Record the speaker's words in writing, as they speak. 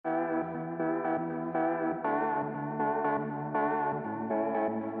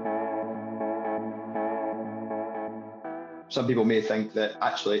some people may think that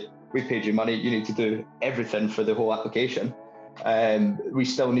actually we paid you money, you need to do everything for the whole application. We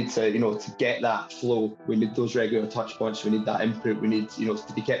still need to, to get that flow. We need those regular touch points. We need that input. We need,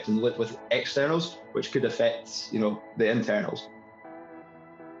 to be kept in the loop with externals, which could affect, the internals.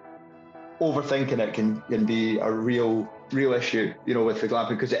 Overthinking it can be a real issue, with the glamping,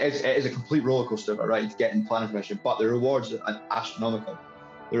 because it is a complete roller coaster of a ride getting planning permission, but the rewards are astronomical.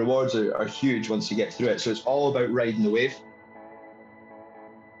 The rewards are huge once you get through it. So it's all about riding the wave.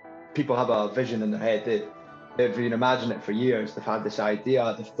 People have a vision in their head. They've been imagining it for years. They've had this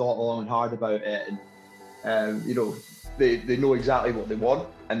idea. They've thought long and hard about it, and they know exactly what they want.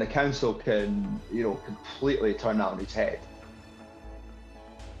 And the council can, completely turn that on its head.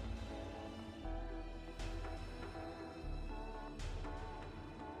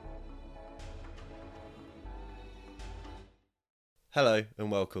 Hello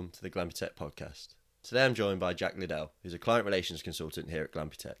and welcome to the Glampitech podcast. Today I'm joined by Jack Liddell, who's a client relations consultant here at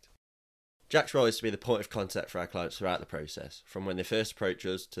Glampitech. Jack's role is to be the point of contact for our clients throughout the process, from when they first approach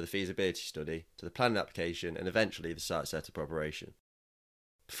us to the feasibility study, to the planning application and eventually the site setup operation.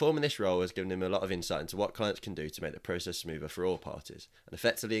 Performing this role has given him a lot of insight into what clients can do to make the process smoother for all parties and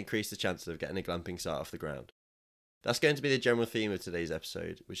effectively increase the chances of getting a glamping site off the ground. That's going to be the general theme of today's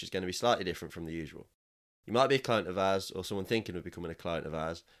episode, which is going to be slightly different from the usual. You might be a client of ours or someone thinking of becoming a client of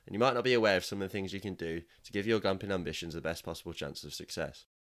ours, and you might not be aware of some of the things you can do to give your glamping ambitions the best possible chance of success.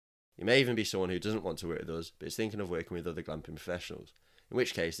 You may even be someone who doesn't want to work with us but is thinking of working with other glamping professionals, in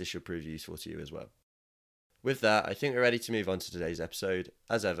which case this should prove useful to you as well. With that, I think we're ready to move on to today's episode.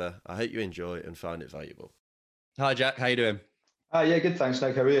 As ever, I hope you enjoy and find it valuable. Hi Jack, how you doing? Yeah, good, thanks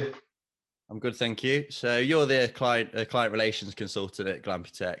Nick, how are you? I'm good, thank you. So you're the client relations consultant at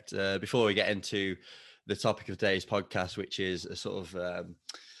Glampitech. Before we get into the topic of today's podcast, which is a sort of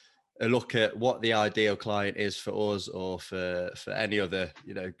a look at what the ideal client is for us or for any other,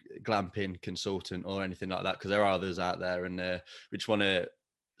 glamping consultant or anything like that, because there are others out there, and we just want to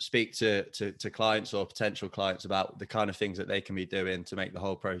speak to clients or potential clients about the kind of things that they can be doing to make the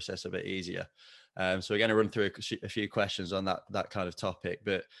whole process a bit easier. So we're going to run through a few questions on that kind of topic.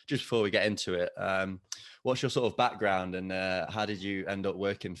 But just before we get into it, what's your sort of background and how did you end up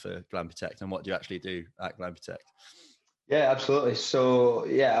working for Glampitech, and what do you actually do at Glampitech? Yeah, absolutely. So,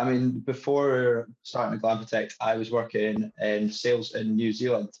 before starting at Glampitech, I was working in sales in New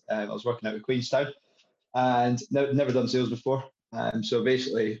Zealand. I was working out of Queenstown and never done sales before. So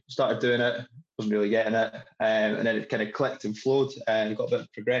basically started doing it, wasn't really getting it. And then it kind of clicked and flowed and got a bit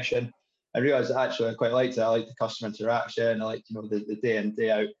of progression. I realised that actually I quite liked it. I liked the customer interaction. I liked, the day in,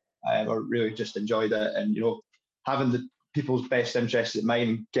 day out. I really just enjoyed it. And, having the people's best interests at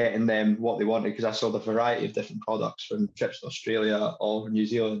mind, getting them what they wanted, because I saw the variety of different products from trips to Australia, all over New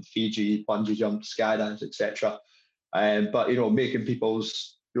Zealand, Fiji, bungee jumps, skydives, etc. But, making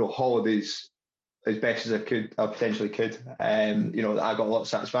people's, holidays as best as I potentially could. I got a lot of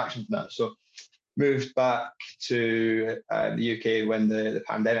satisfaction from that. So moved back to the UK when the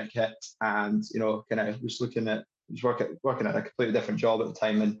pandemic hit, and was working at a completely different job at the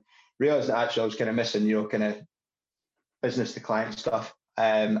time, and realised that actually I was kind of missing kind of business to client stuff.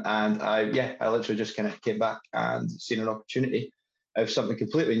 And I literally just kind of came back and seen an opportunity of something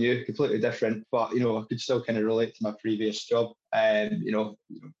completely new, completely different, but I could still kind of relate to my previous job.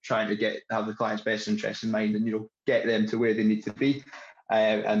 Trying to have the client's best interest in mind and get them to where they need to be.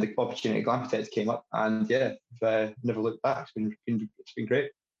 And the opportunity at Glampitech came up, and I've never looked back. It's been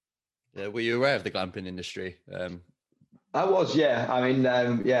great. Yeah, were you aware of the glamping industry? I was, yeah.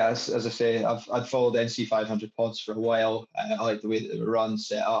 As I say, I'd followed NC 500 pods for a while. I like the way that they were run,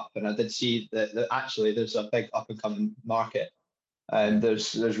 set up, and I did see that actually there's a big up and coming market, and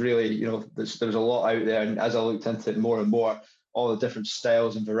there's really there's a lot out there. And as I looked into it more and more, all the different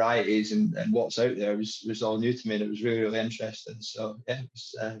styles and varieties and what's out there was all new to me, and it was really, really interesting. So yeah, it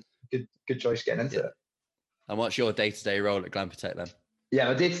was a good choice getting into it. And what's your day-to-day role at Glampitech then? Yeah,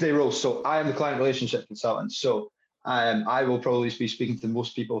 my day-to-day role. So I am the client relationship consultant. So I will probably be speaking to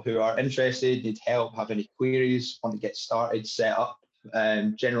most people who are interested, need help, have any queries, want to get started, set up,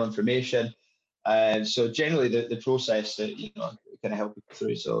 general information. So generally the process that kind of help you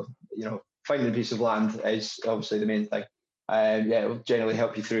through. So finding a piece of land is obviously the main thing. It will generally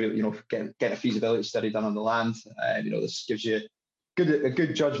help you through get a feasibility study done on the land. This gives you a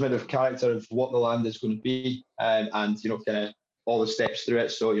good judgment of character of what the land is going to be, and kind of all the steps through it.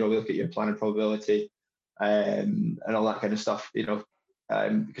 So we look at your planning probability and all that kind of stuff.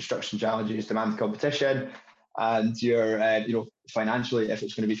 Construction challenges, demand competition, and your financially if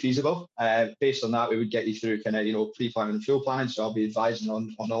it's going to be feasible. Based on that, we would get you through kind of pre-planning and full planning. So I'll be advising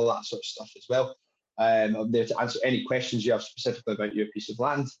on all that sort of stuff as well. I'm there to answer any questions you have specifically about your piece of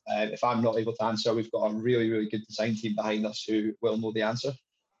land. If I'm not able to answer, we've got a really, really good design team behind us who will know the answer.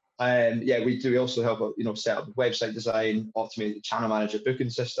 Yeah, we do also help, set up website design, automate the channel manager booking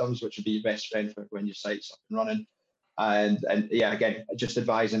systems, which would be your best friend for when your site's up and running. And yeah, again, just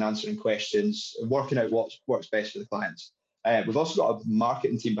advising, answering questions, and working out what works best for the clients. We've also got a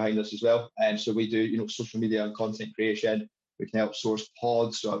marketing team behind us as well. And so we do, social media and content creation. We can help source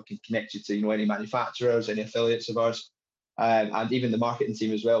pods, so I can connect you to, any manufacturers, any affiliates of ours, and even the marketing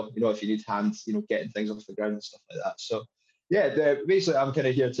team as well. If you need hands, getting things off the ground and stuff like that. So yeah, basically I'm kind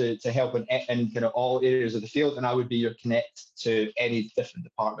of here to help in kind of all areas of the field, and I would be your connect to any different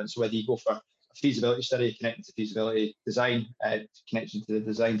departments. So whether you go for a feasibility study, connecting to feasibility design, connection to the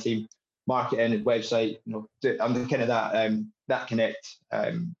design team, marketing and website, I'm the kind of that connect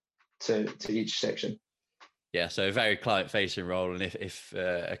to each section. Yeah, so a very client-facing role, and if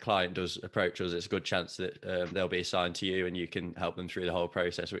a client does approach us, it's a good chance that they'll be assigned to you, and you can help them through the whole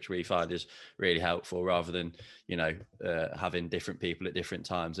process, which we find is really helpful. Rather than having different people at different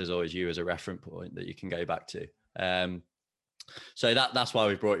times, there's always you as a reference point that you can go back to. So that's why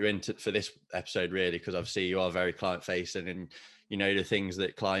we brought you in for this episode, really, because obviously you are very client-facing, and the things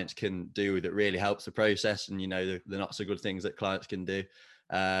that clients can do that really helps the process, and the not so good things that clients can do.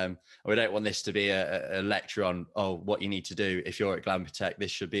 We don't want this to be a lecture on what you need to do. If you're at Glampi-Tech, this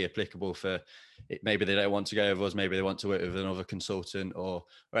should be applicable for it. Maybe they don't want to go with us, maybe they want to work with another consultant or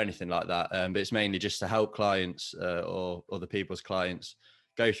anything like that. But it's mainly just to help clients or other people's clients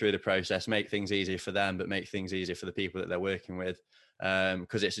go through the process, make things easier for them, but make things easier for the people that they're working with.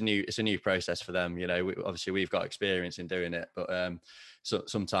 Because it's a new process for them. Obviously we've got experience in doing it, but so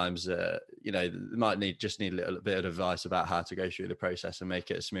sometimes they might need a little bit of advice about how to go through the process and make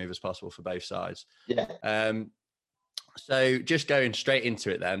it as smooth as possible for both sides. Yeah. So just going straight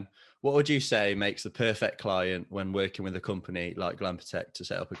into it then, what would you say makes the perfect client when working with a company like Glampi-Tech to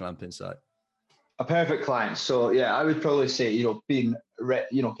set up a glamping site? A perfect client. So yeah, I would probably say, being,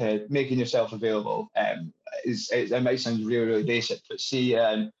 kind of making yourself available. It might sound really, really basic, but see,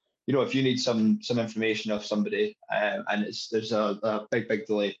 if you need some information of somebody, and there's a big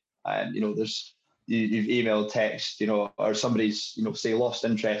delay, and you've emailed, text, or somebody's, say lost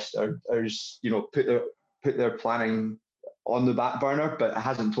interest, or put their planning on the back burner, but it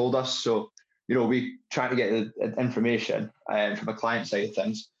hasn't told us. So, we try to get the information from a client side of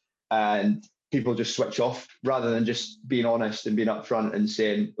things, and people just switch off rather than just being honest and being upfront and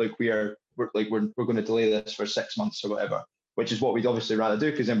saying, like, we're going to delay this for 6 months or whatever, which is what we'd obviously rather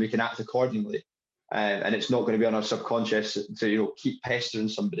do, because then we can act accordingly, and it's not going to be on our subconscious to keep pestering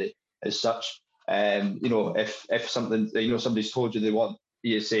somebody as such. If something, somebody's told you they want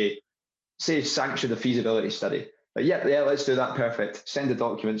you to say sanction a feasibility study, but yeah, let's do that, perfect, send the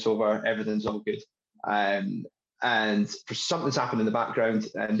documents over, everything's all good. And for something's happened in the background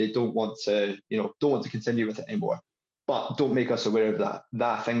and they don't want to continue with it anymore, but don't make us aware of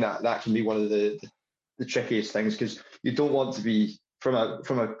that thing. That can be one of the trickiest things, because you don't want to be, from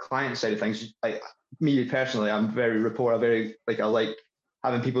a client side of things, like me personally, I'm very rapport, I like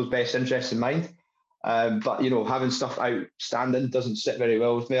having people's best interests in mind. But having stuff outstanding doesn't sit very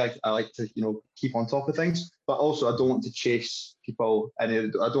well with me. I like to keep on top of things, but also I don't want to chase people, and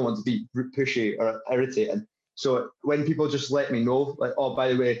I don't want to be pushy or irritating. So when people just let me know, like, oh, by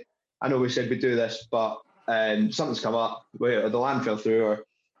the way, I know we said we'd do this, but something's come up where the land fell through, or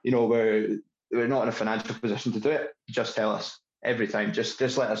we're not in a financial position to do it, just tell us every time. Just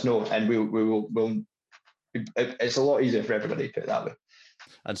let us know, and we'll. It's a lot easier for everybody, put it that way.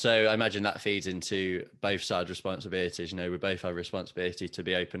 And so I imagine that feeds into both sides' responsibilities. We both have a responsibility to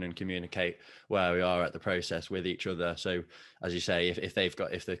be open and communicate where we are at the process with each other. So as you say, if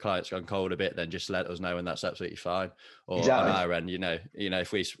the client's gone cold a bit, then just let us know, and that's absolutely fine. Or exactly. On our end,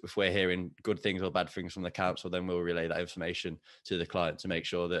 if we're hearing good things or bad things from the council, then we'll relay that information to the client to make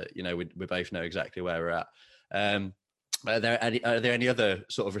sure that we both know exactly where we're at. Are there any other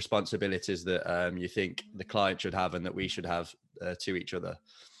sort of responsibilities that you think the client should have and that we should have to each other?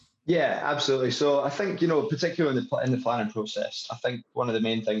 Yeah, absolutely. So I think, particularly in the planning process, I think one of the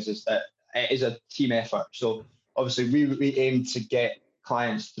main things is that it is a team effort. So obviously we aim to get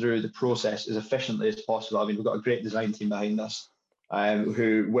clients through the process as efficiently as possible. I mean, we've got a great design team behind us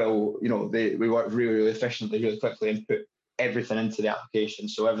who will, we work really, really efficiently, really quickly, and put everything into the application.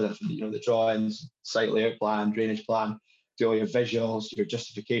 So everything from, the drawings, site layout plan, drainage plan, do all your visuals, your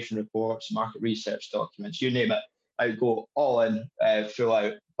justification reports, market research documents, you name it. I would go all in, full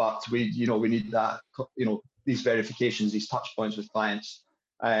out, but we need that, these verifications, these touch points with clients.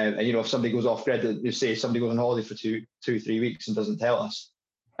 And if somebody goes off grid, you say somebody goes on holiday for 3 weeks and doesn't tell us,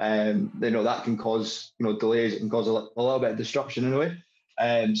 that can cause delays. It can cause a little bit of disruption in a way.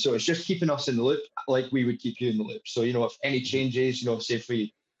 So it's just keeping us in the loop, like we would keep you in the loop. So if any changes,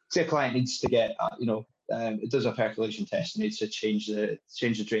 say a client needs to get it does a percolation test and needs to change the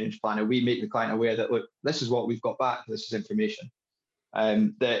drainage plan, and we make the client aware that, look, this is what we've got back, this is information,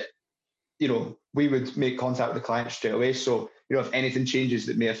 that we would make contact with the client straight away. So if anything changes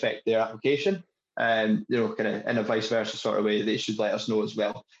that may affect their application, kind of in a vice versa sort of way, they should let us know as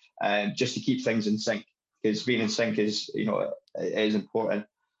well, just to keep things in sync, because being in sync is it is important.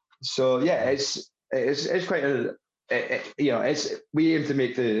 So yeah, it's quite we aim to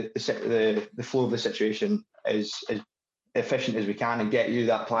make the flow of the situation as efficient as we can and get you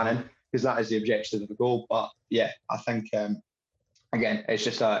that planning, because that is the objective of the goal. But yeah, I think again, it's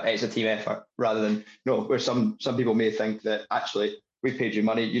a team effort rather than where some people may think that actually we paid you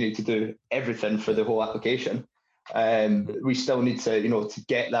money, you need to do everything for the whole application. We still need to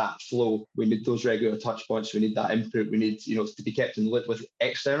get that flow. We need those regular touch points. We need that input. We need to be kept in the loop with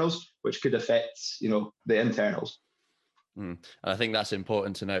externals, which could affect the internals. And I think that's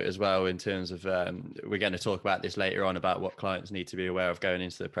important to note as well, in terms of we're going to talk about this later on about what clients need to be aware of going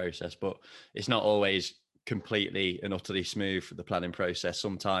into the process, but it's not always completely and utterly smooth for the planning process.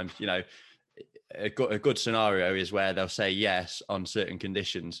 Sometimes a good scenario is where they'll say yes on certain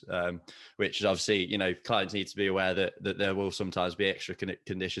conditions, which is obviously clients need to be aware that there will sometimes be extra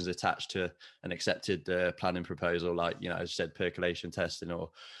conditions attached to an accepted planning proposal, like as I said, percolation testing or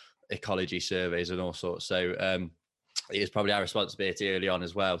ecology surveys and all sorts. So it is probably our responsibility early on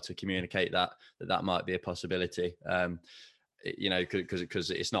as well to communicate that might be a possibility,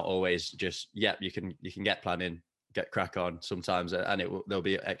 because it's not always just, you can get planning, get crack on sometimes, and there'll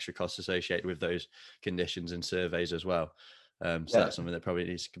be extra costs associated with those conditions and surveys as well. So that's something that probably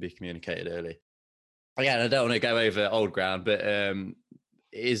needs to be communicated early. Again, I don't want to go over old ground, but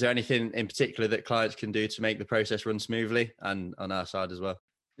is there anything in particular that clients can do to make the process run smoothly, and on our side as well?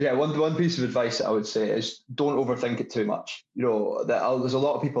 Yeah, one piece of advice that I would say is don't overthink it too much. There's a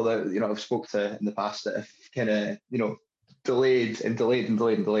lot of people that I've spoke to in the past that have kind of delayed,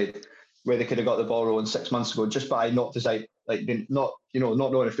 where they could have got the ball rolling 6 months ago just by not not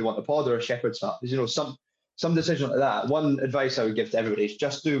knowing if they want a pod or a shepherd's hut. Some decision like that. One advice I would give to everybody is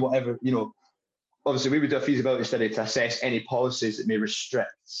just do whatever. Obviously we would do a feasibility study to assess any policies that may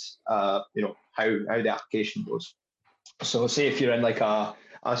restrict how the application goes. So say if you're in like a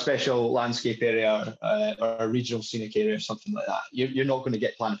special landscape area or a regional scenic area or something like that, you're not going to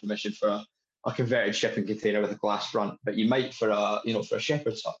get planning permission for a converted shipping container with a glass front, but you might for a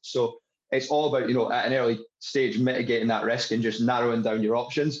shepherd's hut. So it's all about at an early stage mitigating that risk and just narrowing down your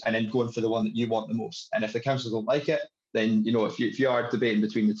options and then going for the one that you want the most. And if the council don't like it, then if you are debating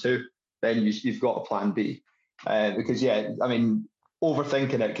between the two, then you've got a plan B. Because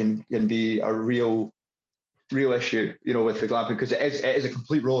overthinking it can be a real issue, with the glamping, because it is a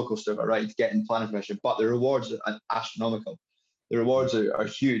complete roller coaster of a ride getting planning permission, but the rewards are astronomical. The rewards are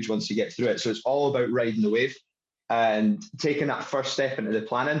huge once you get through it. So it's all about riding the wave and taking that first step into the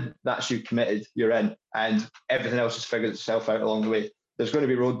planning. That's you committed, you're in, and everything else has figured itself out along the way. There's going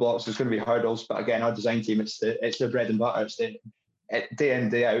to be roadblocks, there's going to be hurdles, but again, our design team, it's their bread and butter. It's day in,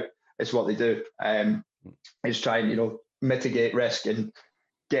 day out. It's what they do. It's try and mitigate risk and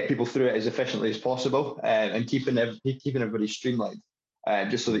get people through it as efficiently as possible, and keeping everybody streamlined,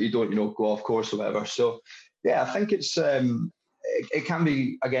 just so that you don't go off course or whatever. So yeah, I think it's it can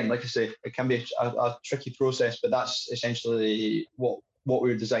be, again, like I say, it can be a tricky process, but that's essentially what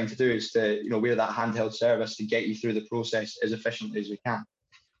we're designed to do, is to we're that handheld service to get you through the process as efficiently as we can.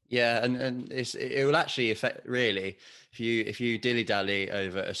 Yeah, and it will actually affect, really, if you dilly dally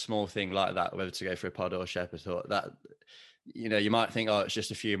over a small thing like that, whether to go for a pod or a shepherd hut, that you might think, oh, it's just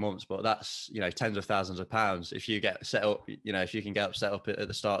a few months, but that's tens of thousands of pounds if you get set up. If you can get set up at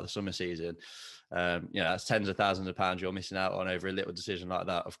the start of the summer season, that's tens of thousands of pounds you're missing out on over a little decision like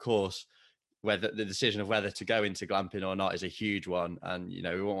that. Of course, whether the decision of whether to go into glamping or not is a huge one, and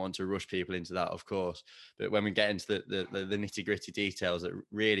we won't want to rush people into that, of course. But when we get into the nitty gritty details that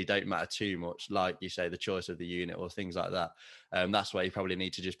really don't matter too much, like you say, the choice of the unit or things like that, that's where you probably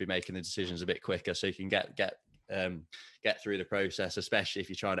need to just be making the decisions a bit quicker, so you can get through the process, especially if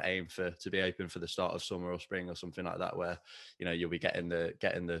you're trying to aim to be open for the start of summer or spring or something like that, where you'll be getting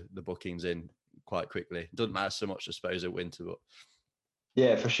the bookings in quite quickly. It doesn't matter so much, I suppose, at winter, but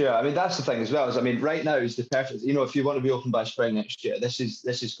yeah, for sure. That's the thing as well, is right now is the perfect, if you want to be open by spring next year, this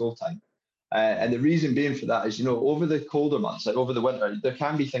is go time. And the reason being for that is, over the colder months, like over the winter, there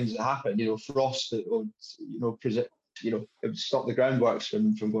can be things that happen, frost that would, it would stop the groundworks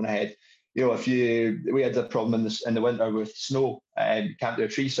from going ahead. if we had a problem in the winter with snow, can't do a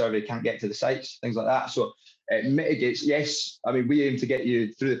tree survey, can't get to the sites, things like that. So it mitigates. Yes, I mean, we aim to get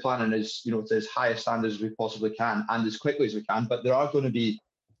you through the planning to as high a standards as we possibly can and as quickly as we can. But there are going to be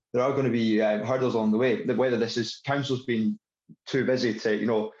hurdles along the way. Whether this is council's been too busy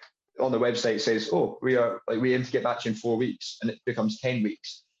to, on the website says, oh, we aim to get back to you in 4 weeks, and it becomes 10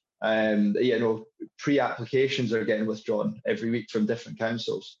 weeks. Pre-applications are getting withdrawn every week from different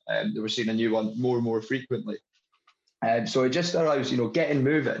councils. We're seeing a new one more and more frequently. So it just allows, getting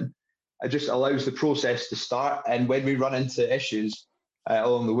moving. It just allows the process to start. And when we run into issues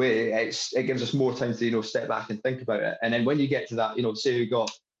along the way, it gives us more time to, step back and think about it. And then when you get to that,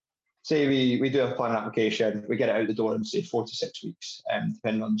 say we do a planning application, we get it out the door in say 4 to 6 weeks,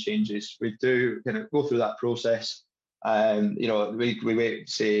 depending on changes. We do go through that process. We wait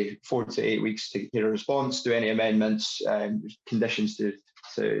say 4 to 8 weeks to get a response, do any amendments, conditions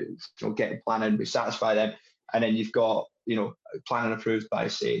to get planning, we satisfy them, and then you've got planning approved by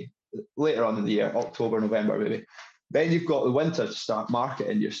say later on in the year, October, November maybe. Then you've got the winter to start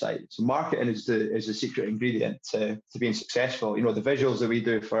marketing your site. So marketing is the secret ingredient to being successful. The visuals that we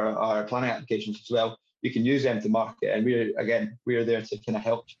do for our planning applications as well, you can use them to market, and we're there to kind of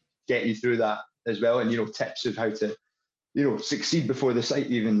help get you through that as well, and tips of how to succeed before the site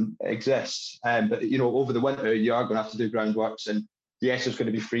even exists. But over the winter you are going to have to do groundworks, and yes, there's going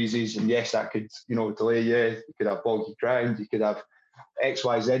to be freezes, and yes, that could delay you. You could have boggy ground, you could have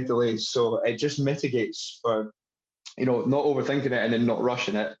XYZ delays. So it just mitigates for not overthinking it and then not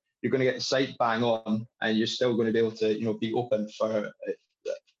rushing it. You're going to get the site bang on, and you're still going to be able to be open for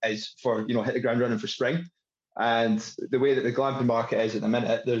hit the ground running for spring. And the way that the glamping market is at the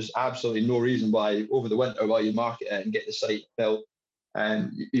minute, there's absolutely no reason why over the winter, while you market it and get the site built,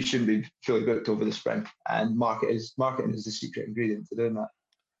 and you shouldn't be fully booked over the spring. And marketing is the secret ingredient to doing that.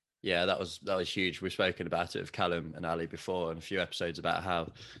 Yeah, that was huge. We've spoken about it with Callum and Ali before, and a few episodes about how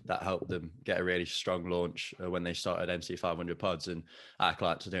that helped them get a really strong launch when they started MC500 pods, and our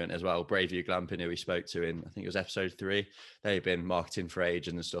clients are doing it as well. Braveview Glamping, who we spoke to in, I think it was episode 3, they've been marketing for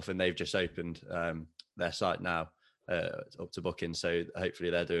ages and stuff, and they've just opened their site now up to booking, so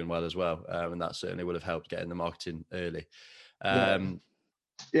hopefully they're doing well as well, and that certainly would have helped getting the marketing early.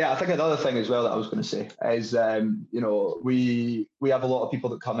 Yeah, I think another thing as well that I was going to say is, we have a lot of people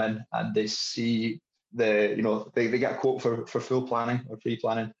that come in and they see they get a quote for full planning or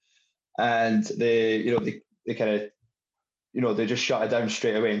pre-planning, and they kind of they just shut it down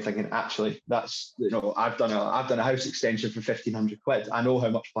straight away and thinking, actually, that's I've done a house extension for £1,500. I know how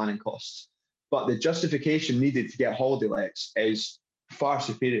much planning costs, but the justification needed to get holiday lets is far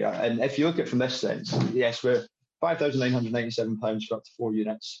superior. And if you look at it from this sense, yes, we're £5,997 for up to 4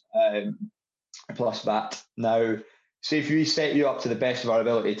 units, plus VAT. Now, say if we set you up to the best of our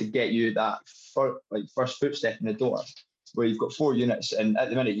ability to get you that first footstep in the door, where you've got 4 units, and at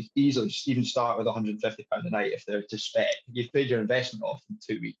the minute you easily even start with £150 a night if they're to spec. You've paid your investment off in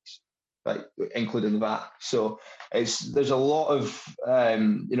 2 weeks, right, including the VAT. So there's a lot of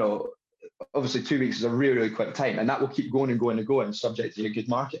obviously 2 weeks is a really, really quick time, and that will keep going and going and going, subject to your good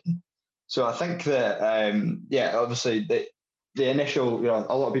marketing. So I think that obviously the initial,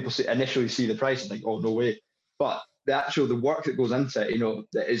 a lot of people initially see the price and think, oh, no way. But the work that goes into it,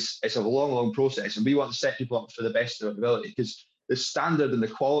 it's a long, long process, and we want to set people up for the best of their ability, because the standard and the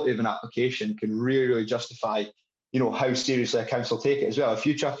quality of an application can really, really justify, how seriously a council take it as well. If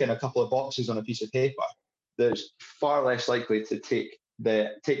you chuck in a couple of boxes on a piece of paper, there's far less likely to take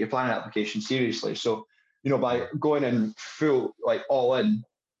your planning application seriously. So, by going in full, all in,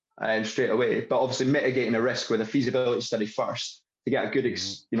 straight away, but obviously mitigating a risk with a feasibility study first to get a good,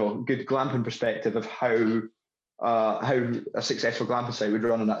 good glamping perspective of how a successful glamping site would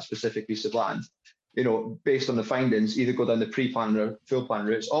run on that specific piece of land. Based on the findings, either go down the pre-plan or full plan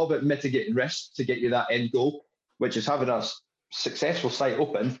route. It's all about mitigating risk to get you that end goal, which is having a successful site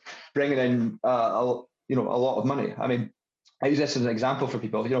open, bringing in a lot of money. I mean, I use this as an example for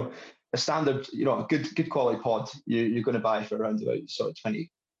people. A standard, a good quality pod you're going to buy for around about sort of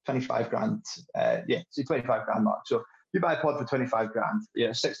 25 grand, so 25 grand mark. So you buy a pod for 25 grand,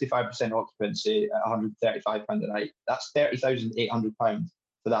 65% occupancy at £135 a night. That's £30,800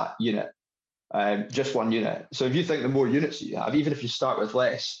 for that unit, just one unit. So if you think the more units you have, even if you start with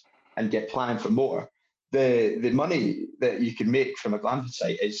less and get planning for more, the money that you can make from a glamping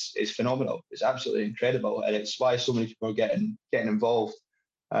site is phenomenal. It's absolutely incredible, and it's why so many people are getting involved.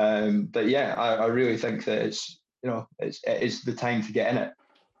 But yeah, I really think that it is the time to get in it.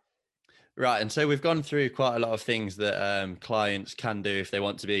 Right, and so we've gone through quite a lot of things that clients can do if they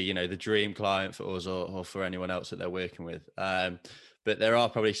want to be, the dream client for us or for anyone else that they're working with. but there are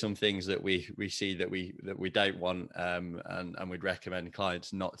probably some things that we see that we don't want, and we'd recommend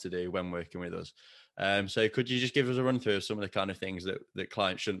clients not to do when working with us. So could you just give us a run through of some of the kind of things that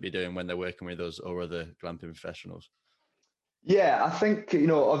clients shouldn't be doing when they're working with us or other glamping professionals? Yeah, I think,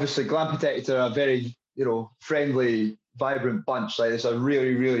 obviously Glam Protect are a very, friendly, vibrant bunch. Like, it's a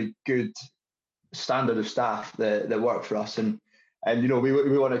really, really good standard of staff that work for us. And we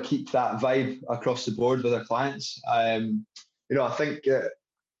want to keep that vibe across the board with our clients. I think,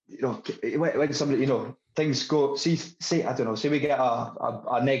 when somebody, things go, say, I don't know, say we get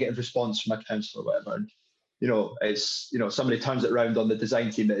a negative response from a council or whatever, and it's, somebody turns it around on the design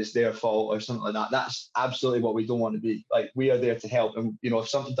team that it's their fault or something like that. That's absolutely what we don't want to be. Like, we are there to help. And, if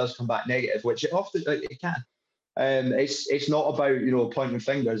something does come back negative, which it often, it can, it's not about, pointing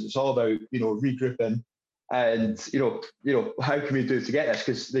fingers. It's all about, regrouping and, how can we do to get this?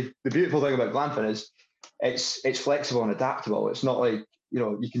 Because the beautiful thing about glamping is it's flexible and adaptable. It's not like,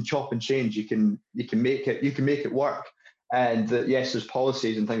 you can chop and change. You can make it work. And yes, there's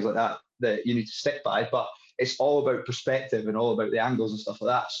policies and things like that you need to stick by, but it's all about perspective and all about the angles and stuff like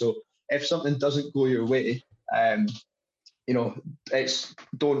that. So if something doesn't go your way, it's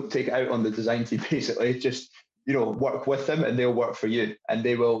don't take it out on the design team. Basically, just work with them and they'll work for you, and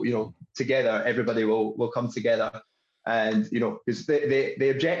they will, together, everybody will come together, and because the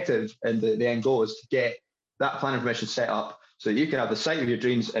objective and the end goal is to get that planning permission set up so that you can have the site of your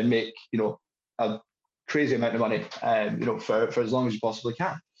dreams and make a crazy amount of money, for as long as you possibly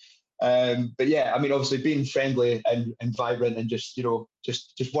can. But yeah, I mean, obviously being friendly and vibrant and just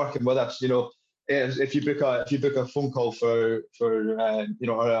just working with us. If you book a phone call for or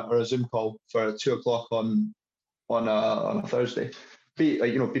a Zoom call for 2 o'clock on a Thursday,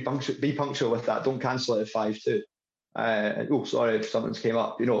 be punctual with that. Don't cancel it at 5 too. Sorry if something's came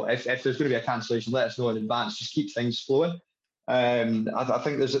up. If there's going to be a cancellation, let us know in advance. Just keep things flowing. I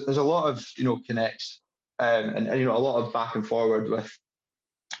think there's a lot of connects, and a lot of back and forward with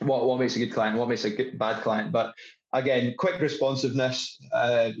what makes a good client, what makes a bad client. But again, quick responsiveness,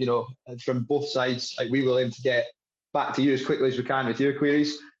 from both sides. Like, we will aim to get back to you as quickly as we can with your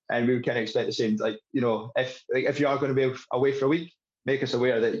queries, and we can expect the same. Like, if you are going to be away for a week, make us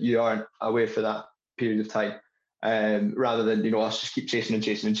aware that you aren't away for that period of time, rather than us just keep chasing,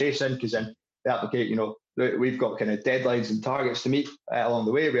 because then the applicant, we've got kind of deadlines and targets to meet along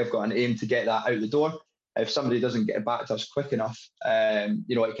the way. We've got an aim to get that out the door. If somebody doesn't get back to us quick enough,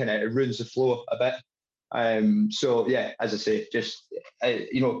 it kind of ruins the flow a bit. So yeah, as I say, just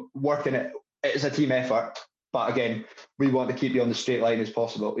working it's a team effort. But again, we want to keep you on the straight line as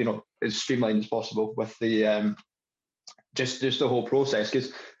possible. As streamlined as possible with the just the whole process.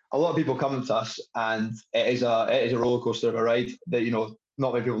 Because a lot of people come to us, and it is a roller coaster of a ride that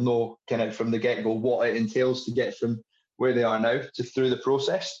not many people know kind of from the get go what it entails to get from where they are now to through the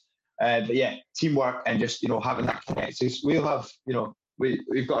process. But yeah, teamwork and just having that connection. We'll have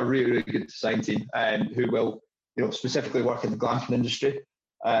we've got a really, really good design team who will specifically work in the glamping industry,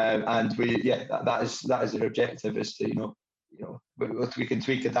 and that is their objective, is to we can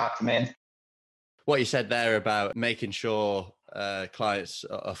tweak, adapt, amend. What you said there about making sure clients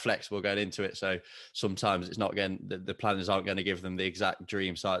are flexible going into it. So sometimes it's not the planners aren't going to give them the exact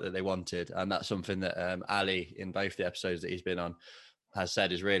dream site that they wanted, and that's something that Ali, in both the episodes that he's been on, has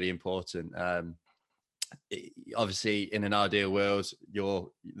said is really important. Obviously, in an ideal world,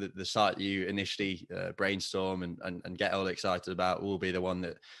 the site you initially brainstorm and get all excited about will be the one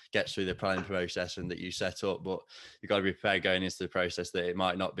that gets through the planning process and that you set up. But you've got to be prepared going into the process that it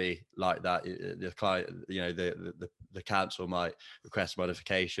might not be like that. The client, the council might request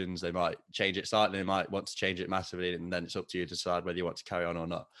modifications. They might change it slightly. They might want to change it massively, and then it's up to you to decide whether you want to carry on or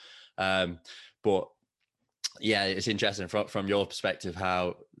not. But yeah, it's interesting from your perspective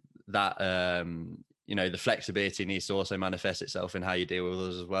how that the flexibility needs to also manifest itself in how you deal with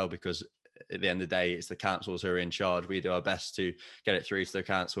us as well, because at the end of the day, it's the councils who are in charge. We do our best to get it through to the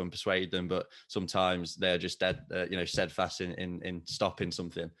council and persuade them, but sometimes they're just steadfast in stopping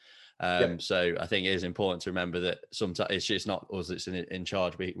something. So I think it is important to remember that sometimes it's just not us that's in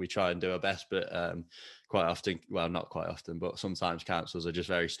charge. We try and do our best, but quite often, well, not quite often, but sometimes councils are just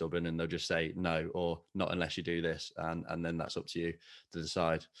very stubborn and they'll just say no, or not unless you do this. And then that's up to you to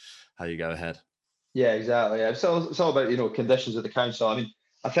decide how you go ahead. Yeah, exactly. Yeah. So it's all about, conditions of the council. I mean,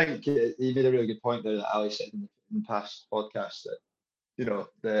 I think you made a really good point there that Ali said in past podcasts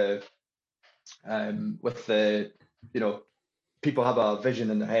that, with the, people have a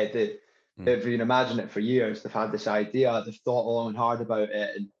vision in their head. They've been imagining it for years. They've had this idea. They've thought long and hard about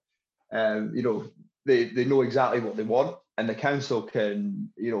it, and they know exactly what they want. And the council can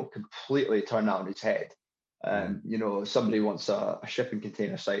completely turn that on its head. You know, somebody wants a shipping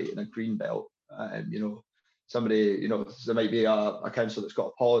container site in a green belt. You know, somebody, you know, there might be a council that's got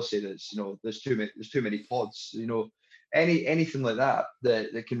a policy that's, you know, there's too many pods. You know, anything like that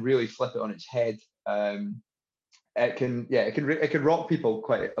that can really flip it on its head. It can rock people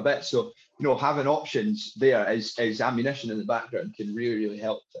quite a bit. So, you know, having options there as ammunition in the background can really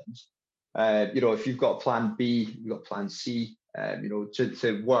help things. You know, if you've got plan B, you've got plan C, you know,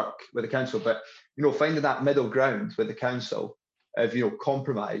 to work with the council, but, you know, finding that middle ground with the council of, you know,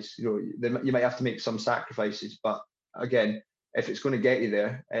 compromise, you know, you might have to make some sacrifices, but again, if it's going to get you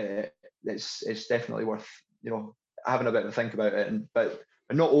there, it's definitely worth, you know, having a bit of a think about it, but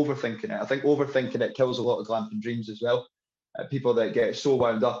not overthinking it. I think overthinking it kills a lot of glamping dreams as well. People that get so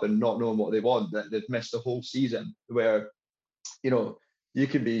wound up and not knowing what they want that they've missed the whole season. Where, you know, you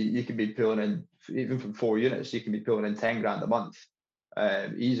can be pulling in, even from 4 units, you can be pulling in 10 grand a month,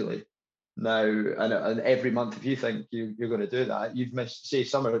 easily. Now, and every month, if you think you're going to do that, you've missed, say,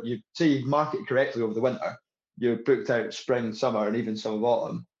 summer. You say you market correctly over the winter, you're booked out spring, summer, and even some of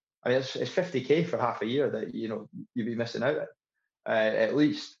autumn. I mean, it's 50k for half a year that, you know, you'd be missing out at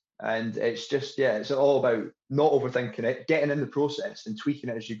least. And it's just, yeah, it's all about not overthinking it, getting in the process and tweaking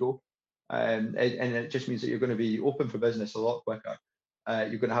it as you go. And it just means that you're going to be open for business a lot quicker.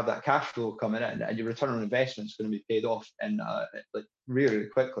 You're going to have that cash flow coming in, and your return on investment is going to be paid off in like really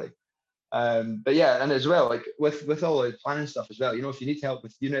quickly. But yeah, and as well, like with all the planning stuff as well, you know, if you need help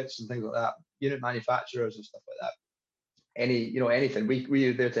with units and things like that, unit manufacturers and stuff like that, anything, we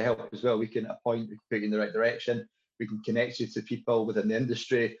are there to help as well. We can appoint, we can put you in the right direction, we can connect you to people within the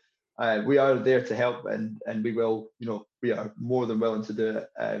industry. We are there to help, and we will, you know, we are more than willing to do it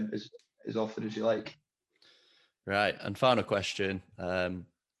as often as you like. Right. And final question.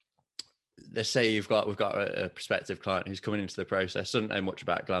 Let's say we've got a prospective client who's coming into the process, doesn't know much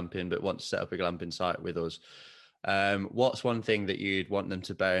about glamping, but wants to set up a glamping site with us. What's one thing that you'd want them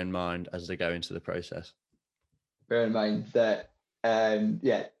to bear in mind as they go into the process? Bear in mind that,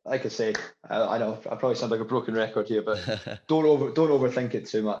 yeah, like I say, I know I probably sound like a broken record here, but don't overthink it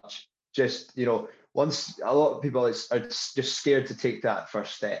too much. Just, you know, once a lot of people are just scared to take that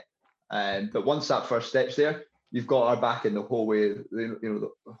first step, but once that first step's there, you've got our back in the whole way. You know,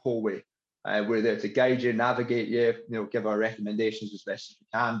 the whole way. We're there to guide you, navigate you, you know, give our recommendations as best as we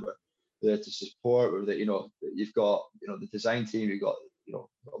can. We're there to support. We're there, you know, you've got, you know, the design team, you've got, you know,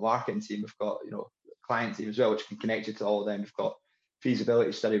 a marketing team, we've got, you know, client team as well, which can connect you to all of them. We've got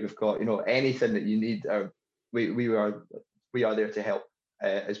feasibility study, we've got, you know, anything that you need. We are there to help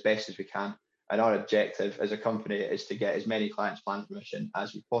as best as we can. And our objective as a company is to get as many clients planning permission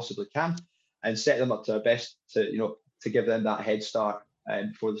as we possibly can, and set them up to our best to, you know, to give them that head start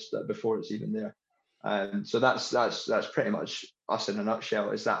before it's even there. So that's pretty much us in a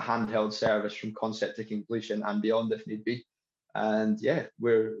nutshell. Is that handheld service from concept to completion and beyond if need be. And yeah,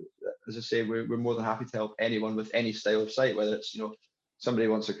 as I say, we're more than happy to help anyone with any style of site, whether it's, you know, somebody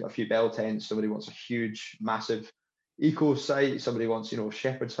wants a few bell tents, somebody wants a huge, massive eco site, somebody wants, you know,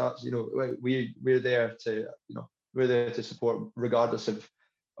 shepherd's huts. You know, we're there to support regardless of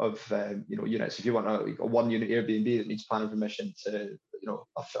you know, units. If you want a 1 unit Airbnb that needs planning permission to, you know,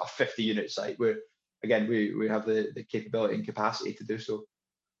 a 50 unit site, we have the capability and capacity to do so.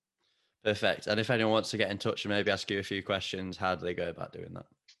 Perfect. And if anyone wants to get in touch and maybe ask you a few questions, how do they go about doing that?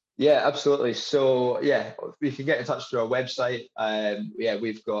 Yeah, absolutely. So yeah, we can get in touch through our website. Yeah,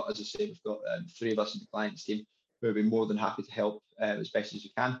 we've got, as I say, we've got 3 of us in the clients team who will be more than happy to help as best as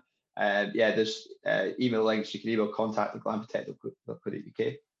you can. Yeah, there's email links. You can email contact@glamptech.co.uk.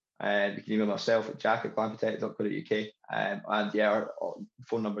 You can email myself at jack@glamptech.co.uk. And yeah, our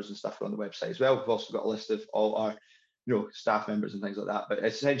phone numbers and stuff are on the website as well. We've also got a list of all our, you know, staff members and things like that. But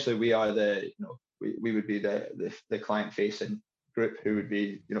essentially, we are we would be the client facing group who would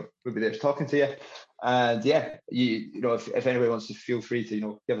be there talking to you. And yeah, you know, if anybody wants to, feel free to, you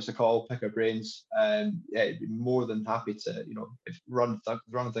know, give us a call, pick our brains, and yeah, I'd be more than happy to, you know, run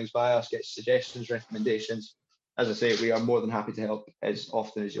things by us, get suggestions, recommendations. As I say, we are more than happy to help as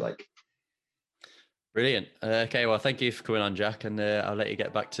often as you like. Brilliant. Okay, well, thank you for coming on, Jack, and I'll let you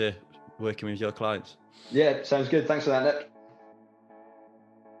get back to working with your clients. Yeah, sounds good. Thanks for that, Nick.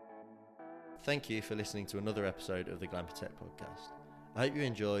 Thank you for listening to another episode of the Glampy Tech podcast. I hope you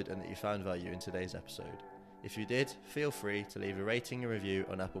enjoyed and that you found value in today's episode. If you did, feel free to leave a rating and review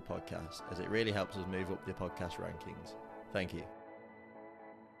on Apple Podcasts, as it really helps us move up the podcast rankings. Thank you.